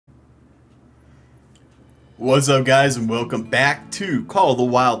What's up, guys, and welcome back to Call of the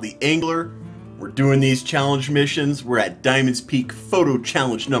Wild the Angler. We're doing these challenge missions. We're at Diamonds Peak Photo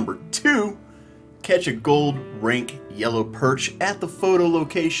Challenge number 2. Catch a gold rank yellow perch at the photo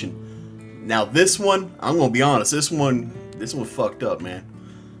location. Now this one, I'm gonna be honest, this one fucked up, man.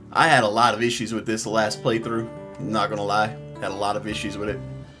 I had a lot of issues with this the last playthrough. I'm not gonna lie, had a lot of issues with it.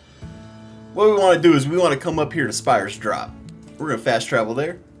 What we want to do is we want to come up here to Spire's Drop. We're gonna fast travel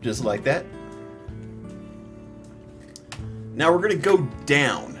there, just like that. Now we're gonna go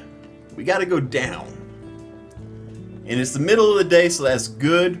down. We gotta go down. And it's the middle of the day, so that's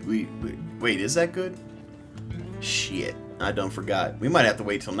good. Wait, is that good? Shit, I done forgot. We might have to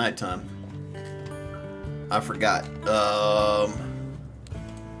wait till nighttime. I forgot.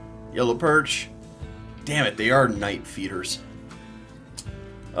 Yellow perch. Damn it, they are night feeders.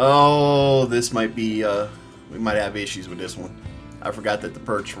 Oh, this might be, we might have issues with this one. I forgot that the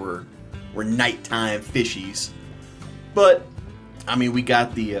perch were nighttime fishies. But I mean, we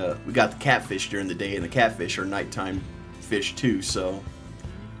got the catfish during the day, and the catfish are nighttime fish too. So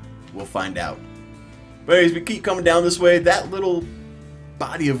we'll find out. But anyways, we keep coming down this way. That little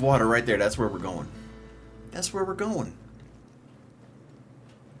body of water right there, that's where we're going. That's where we're going.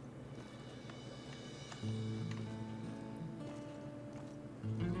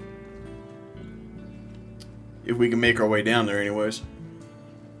 If we can make our way down there, anyways.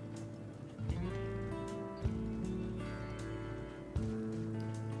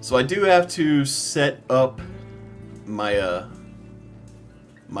 So I do have to set up my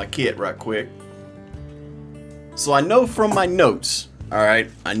my kit right quick. So I know from my notes,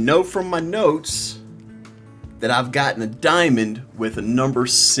 alright, I know from my notes that I've gotten a diamond with a number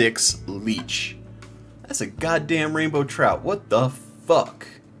 6 leech. That's a goddamn rainbow trout. What the fuck?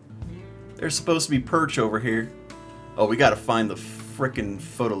 There's supposed to be perch over here. Oh, we gotta find the frickin'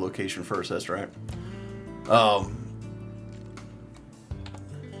 photo location first, that's right.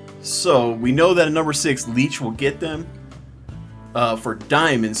 So we know that a number 6 leech will get them for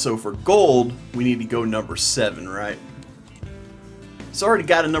diamonds. So for gold, we need to go number 7, right? So I already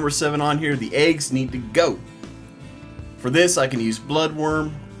got a number 7 on here. The eggs need to go. For this, I can use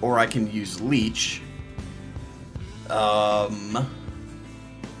bloodworm or I can use leech. We'll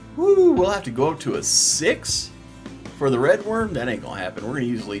have to go up to a 6 for the red worm. That ain't gonna happen. We're gonna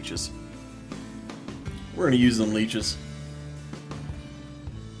use leeches. We're gonna use them leeches.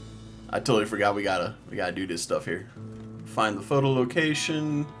 I totally forgot we gotta do this stuff here. Find the photo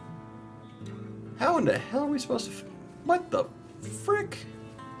location. How in the hell are we supposed to? What the frick?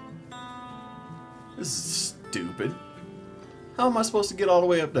 This is stupid. How am I supposed to get all the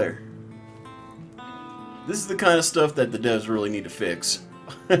way up there? This is the kind of stuff that the devs really need to fix.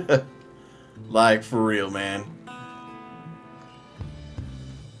 Like, for real, man.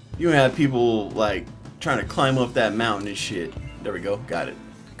 You have people like trying to climb up that mountain and shit. There we go, got it.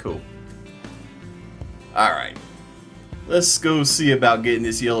 Cool. Alright, let's go see about getting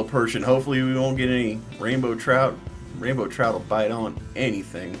this yellow perch, and hopefully we won't get any rainbow trout. Rainbow trout will bite on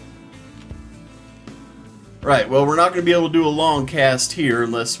anything. Right, well, we're not going to be able to do a long cast here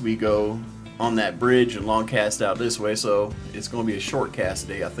unless we go on that bridge and long cast out this way, so it's going to be a short cast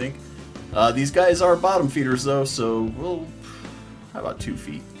day, I think. These guys are bottom feeders though, so we'll... how about 2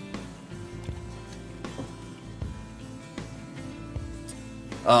 feet?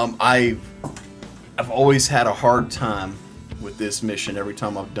 I've always had a hard time with this mission every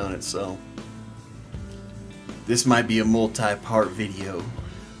time I've done it, so this might be a multi-part video.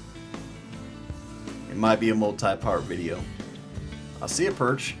 It might be a multi-part video. I see a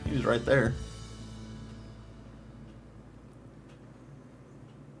perch. He was right there.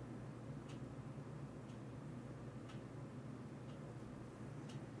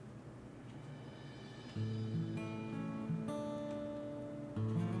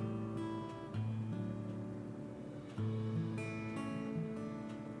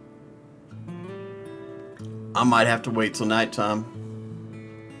 I might have to wait till nighttime.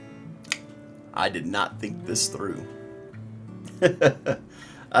 I did not think this through.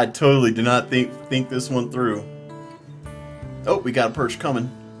 I totally did not think this one through. Oh, we got a perch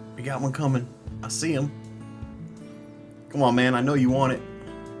coming. We got one coming. I see him. Come on, man. I know you want it.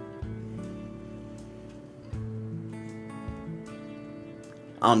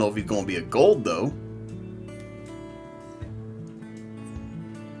 I don't know if he's going to be a gold, though.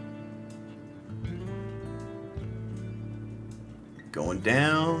 Going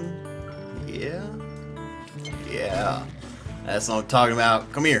down. Yeah. Yeah. That's what I'm talking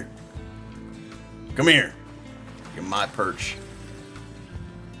about. Come here. Come here. You're my perch.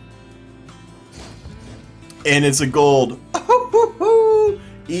 And it's a gold.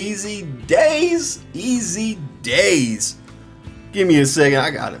 Easy days, easy days. Give me a second.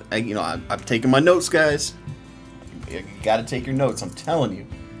 I got it. I'm taking my notes, guys. You got to take your notes. I'm telling you.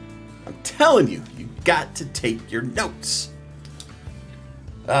 I'm telling you. You got to take your notes.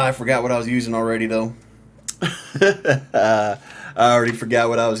 I forgot what I was using already, though. I already forgot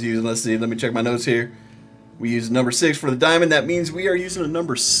what I was using. Let's see. Let me check my notes here. We used number 6 for the diamond. That means we are using a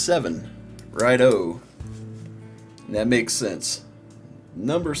number 7. Righto. And that makes sense.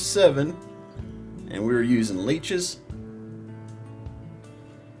 Number 7. And we were using leeches.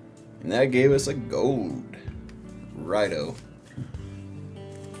 And that gave us a gold. Righto.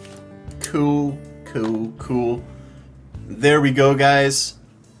 Cool, cool, cool. There we go, guys.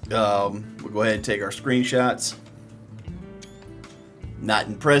 We'll go ahead and take our screenshots. Not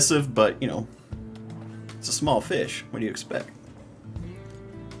impressive, but, you know, it's a small fish. What do you expect?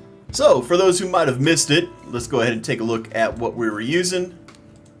 So, for those who might have missed it, let's go ahead and take a look at what we were using.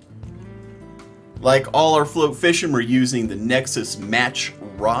 Like all our float fishing, we're using the Nexus Match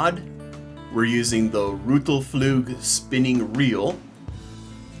Rod. We're using the Rüttelflug spinning reel,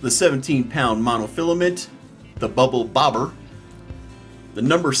 the 17-pound monofilament, the Bubble Bobber, the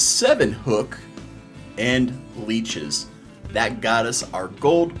number 7 hook, and leeches. That got us our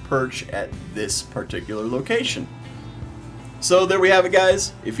gold perch at this particular location. So there we have it,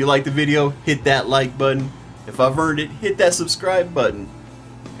 guys. If you liked the video, hit that like button. If I've earned it, hit that subscribe button.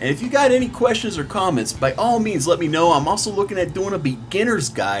 And if you got any questions or comments, by all means let me know. I'm also looking at doing a beginner's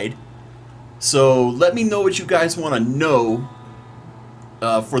guide. So let me know what you guys want to know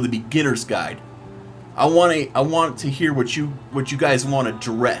for the beginner's guide. I want to hear what you guys want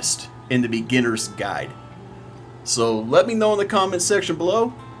addressed in the beginner's guide. So let me know in the comment section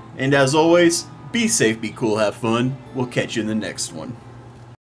below. And as always, be safe, be cool, have fun. We'll catch you in the next one.